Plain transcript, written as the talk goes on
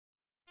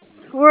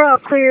We're all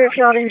clear. If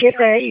y'all didn't get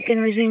that, you can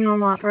resume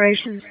normal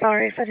operations.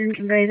 Sorry if I didn't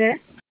convey that.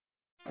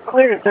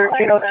 Clear to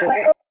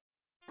 1302.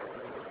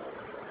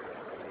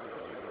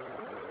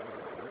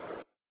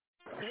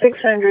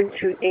 600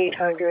 to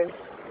 800.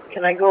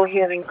 Can I go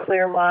ahead and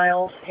clear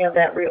miles, have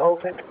that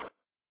reopened?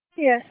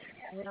 Yes.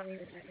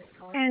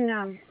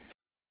 And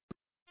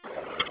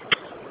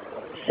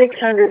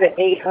 600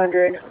 to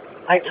 800.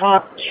 I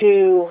talked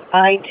to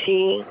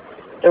IT.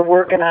 They're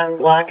working on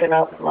locking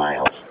up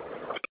miles.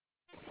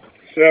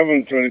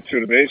 722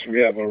 to base. We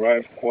have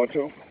arrived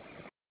Quarto.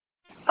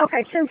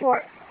 okay,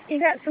 10-4. You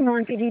got some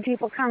LMPD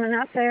people coming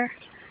up there,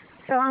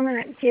 so I'm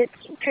gonna get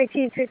KT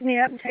to pick me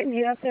up and take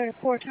me up there to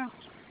Porto.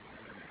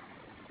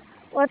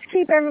 Let's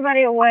keep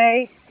everybody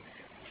away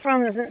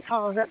from the vent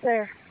halls up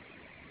there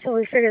till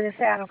we figure this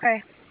out,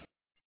 okay?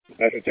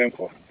 That's a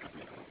 10-4.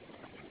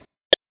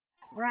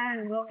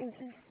 Brian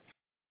Wilkinson.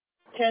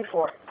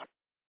 10-4.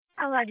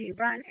 I lied to you,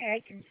 Brian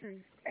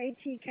Atkinson.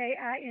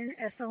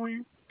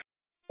 Atkinson.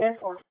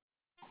 10-4.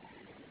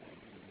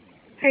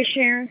 Hey,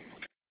 Sharon.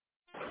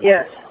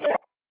 Yes.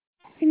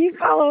 Can you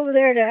call over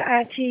there to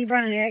IT,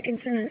 Brian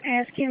Atkinson, and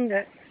ask him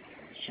to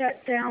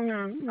shut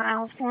down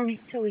miles for me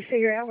till we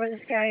figure out where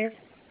this guy is?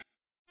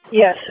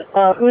 Yes.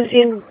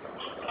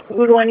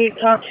 Who do I need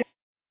to talk to?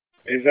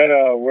 Is that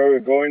where we're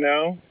going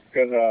now?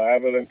 Because I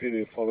have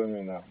LMPD following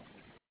me now.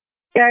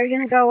 Yeah, you're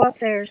going to go up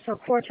there, so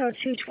Porto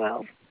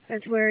 212.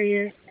 That's where he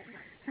is.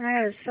 And I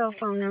got his cell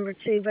phone number,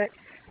 too. But,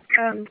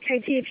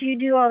 KT, if you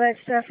do all that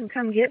stuff and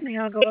come get me,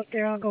 I'll go up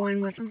there. I'll go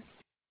in with him.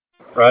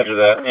 Roger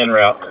that. En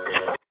route.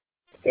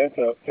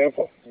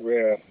 10-4.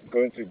 We're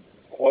going to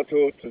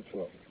Quarto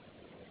 212.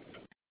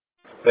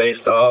 Base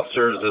to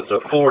officers, it's a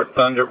Ford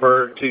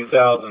Thunderbird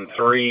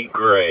 2003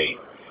 gray.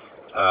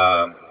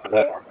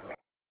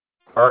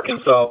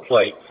 Arkansas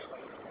plates.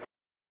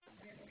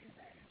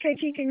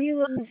 KT, can you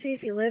look and see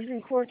if he lives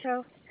in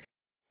Quarto?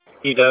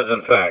 He does,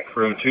 in fact.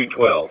 Room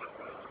 212.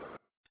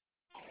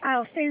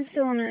 I'll stand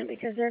still a minute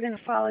because they're going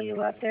to follow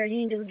you up there. You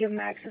need to give them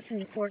access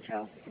into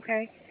Quarto,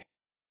 okay?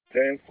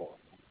 10-4.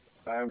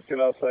 I'm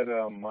still outside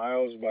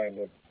Miles by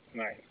the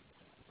 9.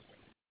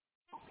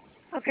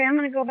 Okay, I'm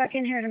going to go back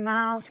in here to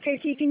Miles.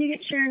 KT, can you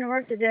get Sharon to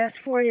work the desk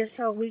for you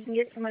so we can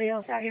get somebody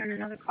else out here in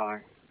another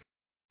car?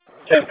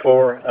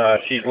 10-4.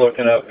 She's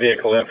looking up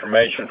vehicle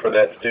information for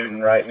that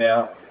student right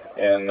now,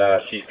 and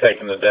she's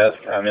taking the desk.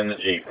 I'm in the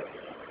Jeep.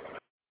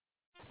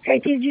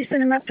 KT, did you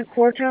send him up to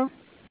Quarto?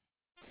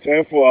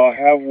 10-4. I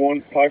have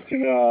one parked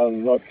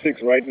in lot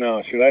 6 right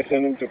now. Should I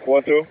send him to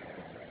Quarto?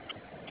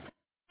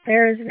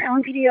 There is an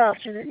LMPD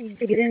officer that needs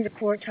to get into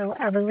Quarto,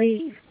 I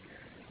believe.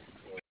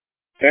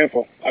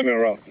 10-4. I'm en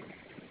route.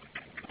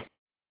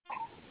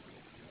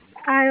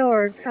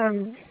 Or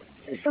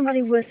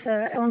somebody with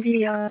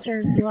LMPD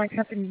officers, like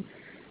up in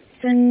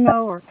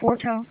Sinmo or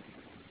Quarto.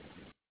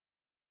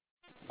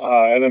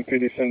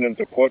 LMPD send them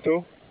to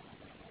Quarto.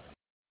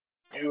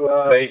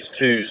 Base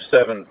to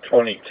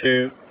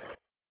 722.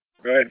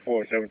 Go ahead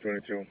for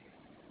 722.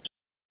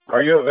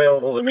 Are you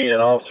available to meet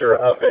an officer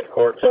up at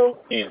Quarto?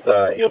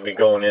 He'll be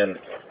going in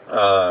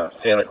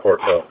Santa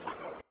Quarto.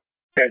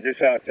 Okay, just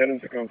tell him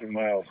to come to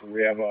Miles.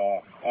 We have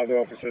other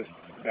officers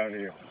down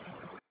here.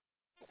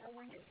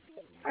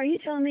 Are you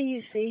telling me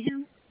you see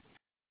him?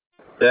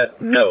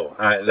 No,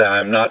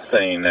 I'm not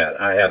saying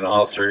that. I had an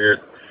officer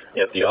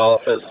here at the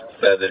office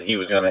said that he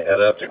was going to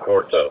head up to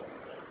Quarto.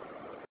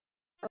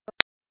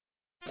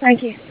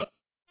 Thank you.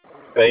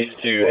 Base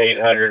to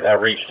 800. I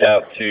reached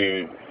out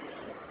to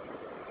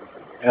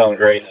Helen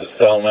Grace's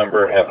cell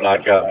number. Have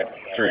not gotten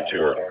through to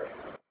her.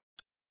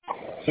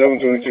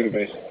 722 to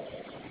base.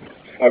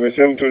 I have a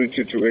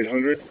 722 to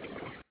 800.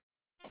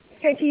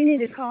 KT, you need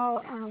to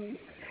call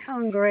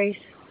Helen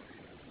Grace.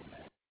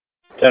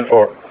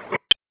 10-4.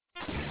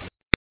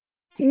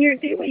 Can you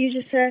repeat what you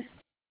just said?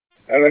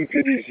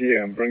 LMPD is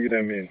here. I'm bringing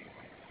them in.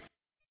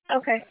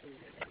 Okay.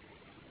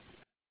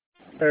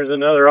 There's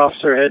another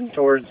officer heading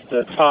towards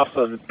the top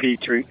of the P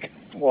Creek,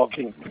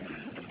 walking.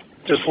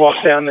 Just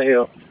walk down the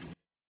hill.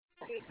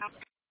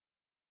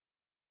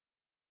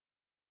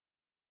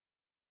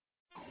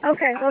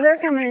 Okay, well, they're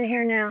coming in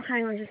here now.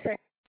 Hang on just a second.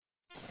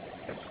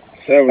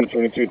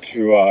 722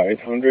 to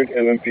 800.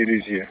 LMPD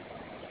is here.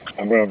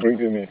 I'm going to bring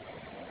them in.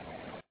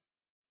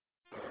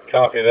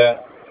 Copy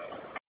that.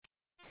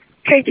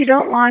 KT,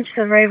 don't launch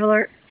the rave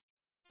alert.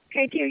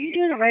 KT, are you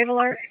doing a rave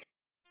alert?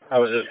 I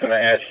was just going to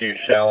ask you,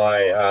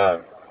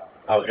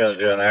 I was going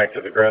to do an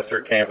active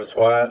aggressor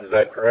campus-wide. Is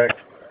that correct,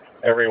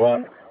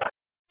 everyone?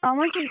 I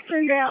want you to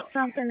send out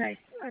something that's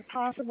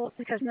possible,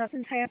 because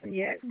nothing's happened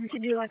yet. I want you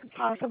to do like a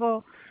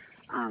possible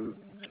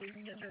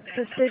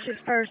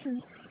suspicious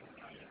person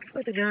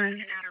with a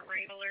gun.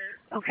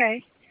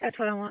 Okay, that's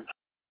what I want.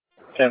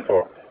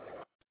 10-4.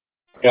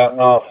 Gotten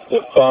off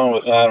the phone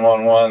with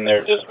 911.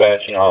 They're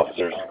dispatching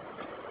officers.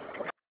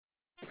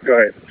 Go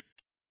ahead.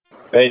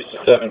 Base to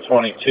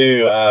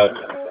 722.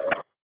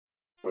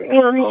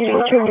 Well, need you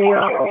to turn me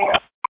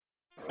off.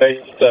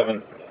 Base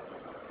to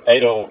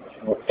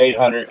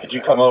 800. Could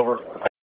you come over?